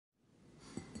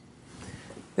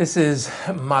This is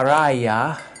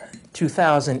Maraia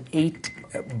 2008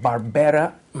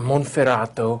 Barbera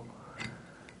Monferrato,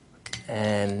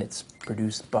 and it's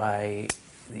produced by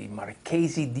the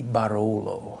Marchesi di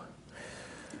Barolo.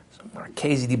 So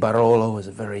Marchesi di Barolo is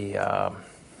a very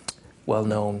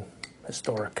well-known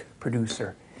historic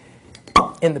producer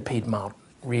in the Piedmont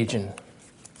region,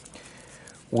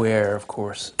 where, of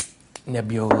course,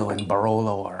 Nebbiolo and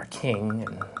Barolo are king,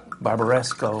 and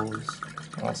Barbaresco is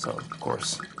also, of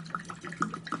course,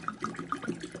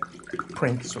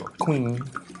 prince or queen.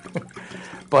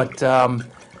 But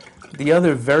the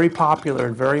other very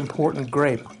popular, very important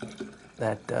grape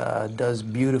that does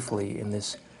beautifully in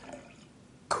this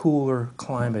cooler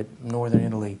climate, northern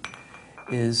Italy,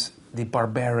 is the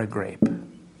Barbera grape.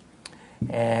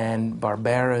 And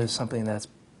Barbera is something that's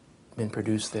been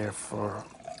produced there for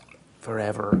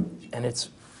forever, and it's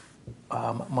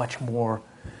much more,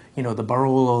 you know, the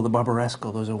Barolo, the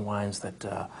Barbaresco, those are wines that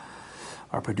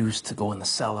are produced to go in the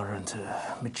cellar and to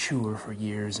mature for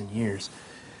years and years.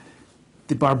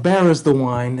 The Barbera is the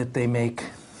wine that they make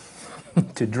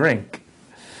to drink.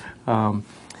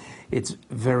 It's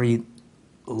very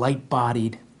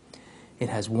light-bodied. It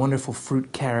has wonderful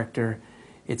fruit character.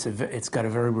 It's got a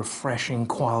very refreshing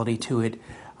quality to it.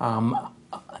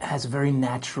 Has a very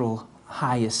natural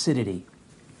high acidity.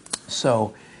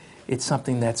 So it's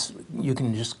something that's, you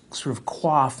can just sort of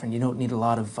quaff, and you don't need a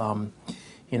lot of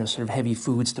you know, sort of heavy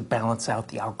foods to balance out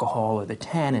the alcohol or the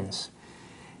tannins.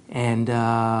 And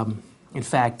in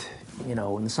fact, you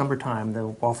know, in the summertime,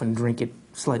 they'll often drink it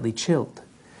slightly chilled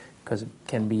because it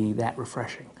can be that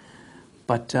refreshing.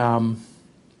 But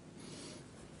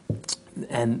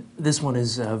and this one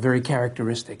is very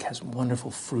characteristic, has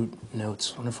wonderful fruit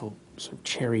notes, wonderful sort of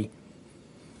cherry,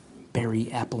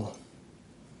 berry, apple,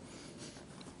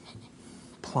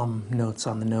 plum notes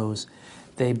on the nose.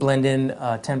 They blend in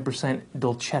 10%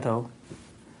 dolcetto,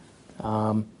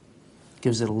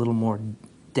 gives it a little more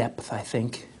depth, I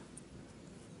think.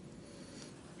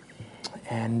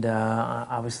 And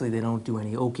obviously they don't do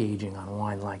any oak aging on a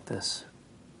wine like this.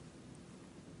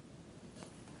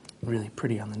 Really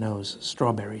pretty on the nose.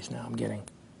 Strawberries now I'm getting.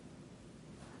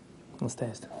 Let's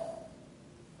taste.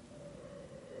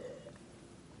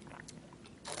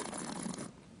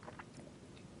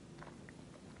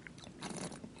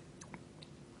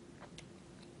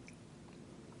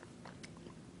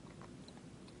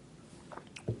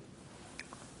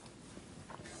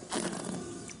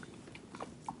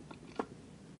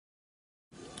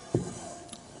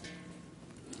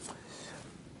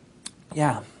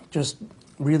 Yeah, just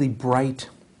really bright,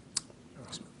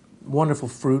 wonderful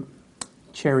fruit,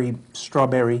 cherry,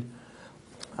 strawberry,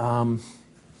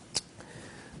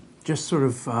 just sort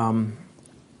of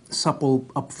supple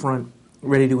up front,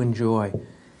 ready to enjoy.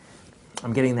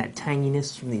 I'm getting that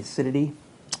tanginess from the acidity.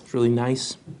 It's really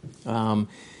nice. You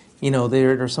know,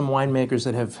 there are some winemakers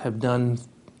that have done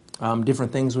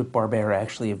different things with Barbera,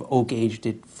 actually have oak aged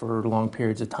it for long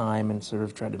periods of time and sort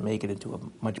of tried to make it into a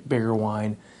much bigger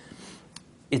wine.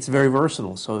 It's very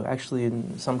versatile, so actually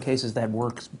in some cases that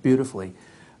works beautifully.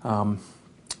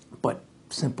 But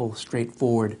simple,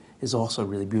 straightforward is also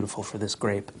really beautiful for this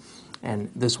grape. And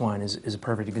this wine is a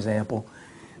perfect example.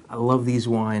 I love these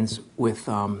wines with,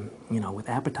 you know, with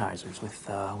appetizers, with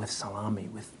salami,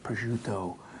 with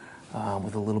prosciutto,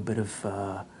 with a little bit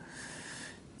of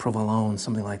provolone,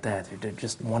 something like that. They're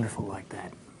just wonderful like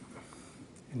that.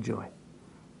 Enjoy.